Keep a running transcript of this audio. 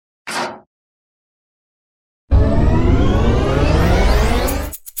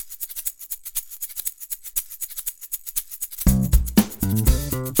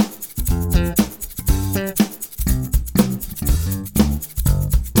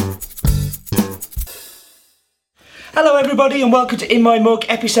Hello everybody and welcome to In My Mug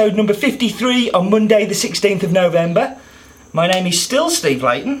episode number 53 on Monday the 16th of November. My name is still Steve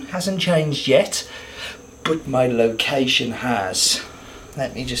Layton, hasn't changed yet, but my location has.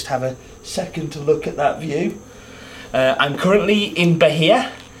 Let me just have a second to look at that view. I'm currently in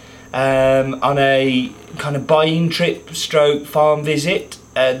Bahia on a kind of buying trip stroke farm visit.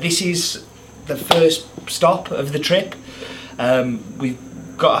 This is the first stop of the trip. We've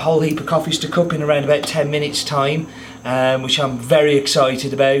got a whole heap of coffees to cup in around about 10 minutes time, which I'm very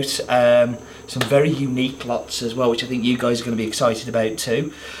excited about. Some very unique lots as well, which I think you guys are going to be excited about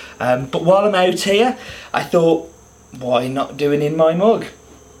too. But while I'm out here, I thought, why not do an In My Mug?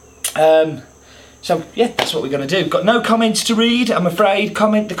 So yeah, that's what we're going to do. Got no comments to read, I'm afraid.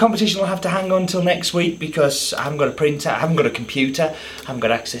 The competition will have to hang on till next week because I haven't got a printer, I haven't got a computer, I haven't got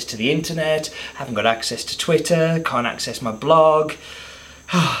access to the internet, I haven't got access to Twitter, can't access my blog.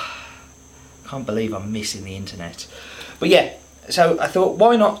 Can't believe I'm missing the internet. But yeah, so I thought,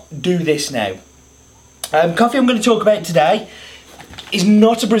 why not do this now? Coffee I'm going to talk about today is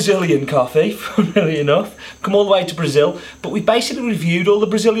not a Brazilian coffee, funnily enough. Come all the way to Brazil, but we've basically reviewed all the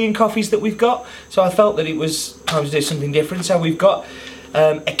Brazilian coffees that we've got, so I felt that it was time to do something different. So we've got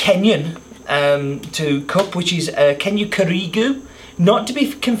a Kenyan to cup, which is Kenya Karigu, not to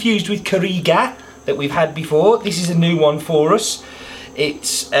be confused with Kariga that we've had before. This is a new one for us.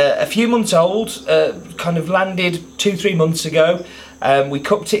 It's a few months old, kind of landed 2-3 months ago. We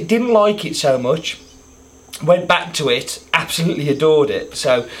cupped it, didn't like it so much, went back to it, absolutely adored it.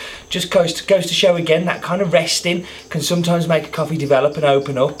 So just goes to show again, that kind of resting can sometimes make a coffee develop and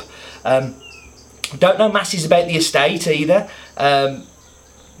open up. Don't know masses about the estate either.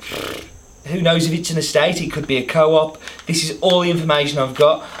 Who knows if it's an estate, it could be a co-op. This is all the information I've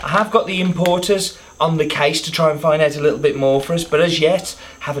got. I have got the importers on the case to try and find out a little bit more for us, but as yet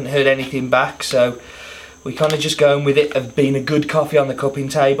haven't heard anything back, so we're kind of just going with it of being a good coffee on the cupping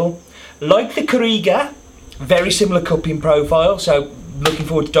table. Like the Kariga, very similar cupping profile, so looking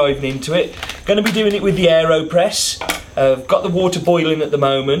forward to diving into it. Going to be doing it with the AeroPress. I've got the water boiling at the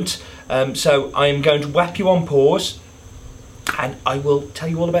moment, so I am going to whap you on pause and I will tell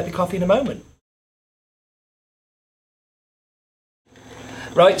you all about the coffee in a moment.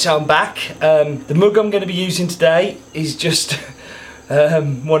 Right, so I'm back. The mug I'm going to be using today is just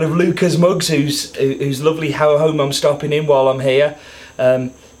one of Luca's mugs, whose lovely home I'm stopping in while I'm here.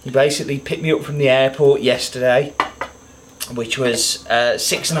 He basically picked me up from the airport yesterday, which was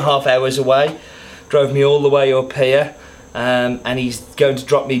 6.5 hours away, drove me all the way up here, and he's going to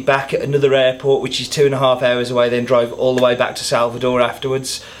drop me back at another airport, which is 2.5 hours away, then drive all the way back to Salvador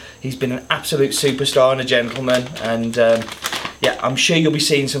afterwards. He's been an absolute superstar and a gentleman, and yeah, I'm sure you'll be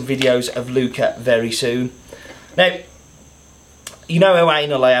seeing some videos of Luca very soon. Now, you know how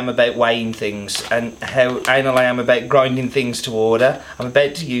anal I am about weighing things and how anal I am about grinding things to order. I'm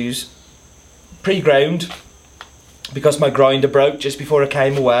about to use pre-ground because my grinder broke just before I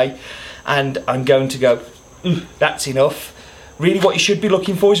came away, and I'm going to go, that's enough. Really what you should be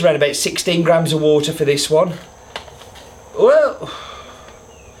looking for is around about 16 grams of water for this one. Well,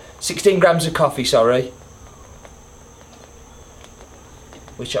 16 grams of coffee, sorry.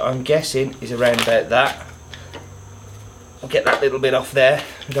 Which I'm guessing is around about that. I'll get that little bit off there,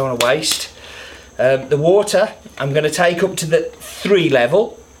 I don't want to waste. The water I'm going to take up to the 3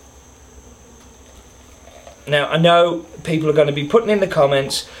 level. Now I know people are going to be putting in the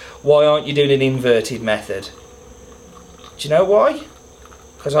comments, why aren't you doing an inverted method? Do you know why?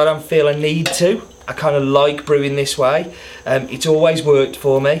 Because I don't feel I need to. I kind of like brewing this way. It's always worked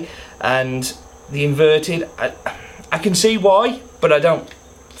for me, and the inverted, I can see why, but I don't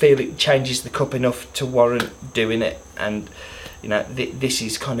feel it changes the cup enough to warrant doing it. And you know, this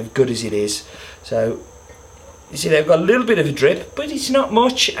is kind of good as it is. So you see they've got a little bit of a drip, but it's not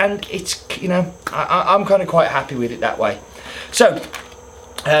much, and it's, you know, I'm kind of quite happy with it that way. So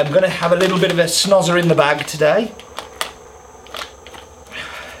I'm going to have a little bit of a snozzer in the bag today.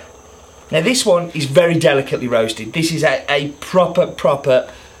 Now this one is very delicately roasted. This is a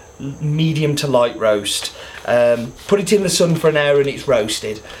proper medium to light roast. Put it in the sun for an hour and it's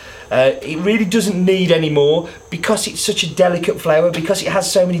roasted. It really doesn't need any more because it's such a delicate flower, because it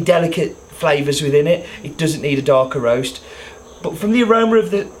has so many delicate flavours within it. It doesn't need a darker roast. But from the aroma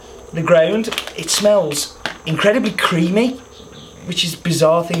of the ground, it smells incredibly creamy, which is a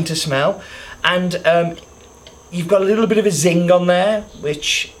bizarre thing to smell. And you've got a little bit of a zing on there,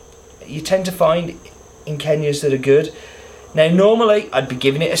 which you tend to find in Kenyas that are good. Now normally I'd be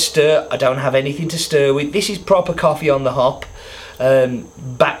giving it a stir. I don't have anything to stir with. This is proper coffee on the hop,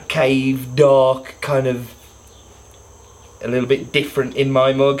 back cave, dark, kind of a little bit different in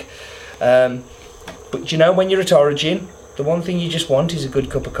my mug. But you know, when you're at Origin, the one thing you just want is a good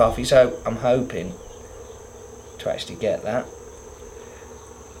cup of coffee, so I'm hoping to actually get that.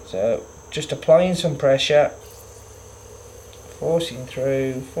 So just applying some pressure, forcing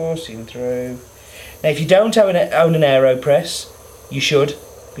through, forcing through. Now if you don't own an AeroPress, you should,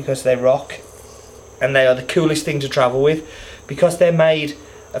 because they rock and they are the coolest thing to travel with, because they're made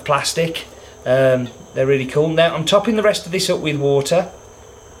of plastic. They're really cool. Now I'm topping the rest of this up with water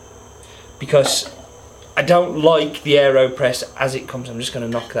because I don't like the AeroPress as it comes. I'm just going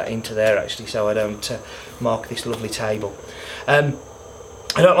to knock that into there actually, so I don't mark this lovely table. I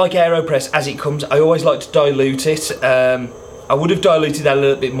don't like AeroPress as it comes. I always like to dilute it. I would have diluted that a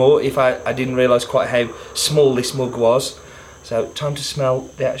little bit more if I didn't realise quite how small this mug was. So time to smell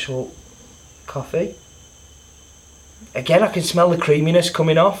the actual coffee. Again, I can smell the creaminess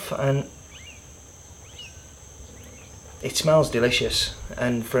coming off, and it smells delicious.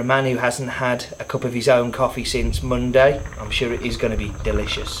 And for a man who hasn't had a cup of his own coffee since Monday, I'm sure it is going to be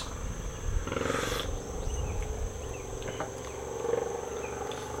delicious.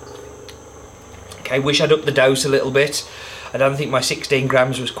 Okay, wish I'd upped the dose a little bit. I don't think my 16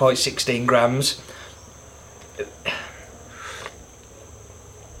 grams was quite 16 grams.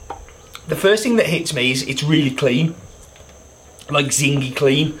 The first thing that hits me is it's really clean, like zingy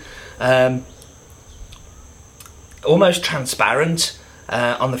clean, almost transparent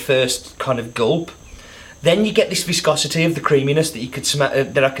on the first kind of gulp. Then you get this viscosity of the creaminess that you could smell,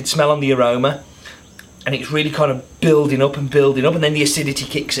 that I could smell on the aroma, and it's really kind of building up, and then the acidity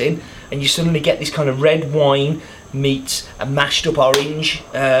kicks in, and you suddenly get this kind of red wine meets a mashed up orange,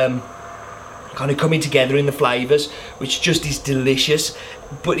 kind of coming together in the flavours, which just is delicious.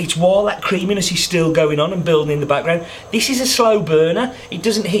 But it's while that creaminess is still going on and building in the background. This is a slow burner. It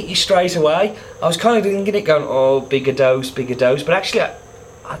doesn't hit you straight away. I was kind of thinking it going, oh, bigger dose, but actually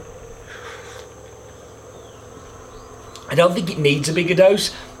I don't think it needs a bigger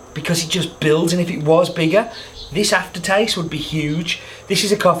dose, because it just builds, and if it was bigger, this aftertaste would be huge. This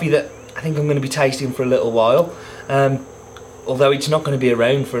is a coffee that I think I'm going to be tasting for a little while. Although it's not going to be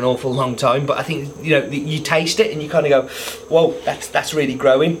around for an awful long time, but I think, you know, you taste it and you kind of go, whoa, that's really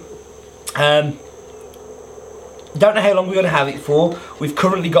growing. Don't know how long we're going to have it for. We've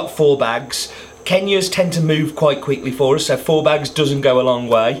currently got 4 bags. Kenyas tend to move quite quickly for us, so 4 bags doesn't go a long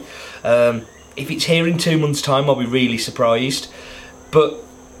way. If it's here in 2 months' time, I'll be really surprised. But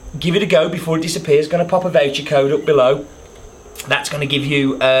give it a go before it disappears. Going to pop a voucher code up below. That's going to give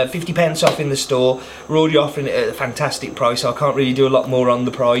you 50 pence off in the store. We're already offering it at a fantastic price, so I can't really do a lot more on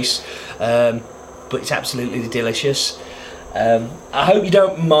the price, but it's absolutely delicious. I hope you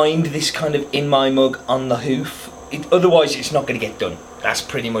don't mind this kind of in my mug on the hoof. Otherwise it's not going to get done. That's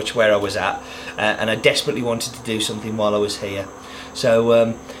pretty much where I was at, and I desperately wanted to do something while I was here.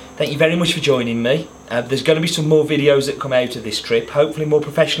 So thank you very much for joining me. There's going to be some more videos that come out of this trip, hopefully more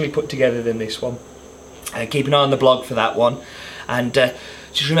professionally put together than this one. Keep an eye on the blog for that one. And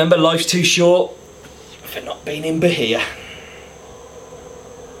just remember, life's too short for not being in Bahia.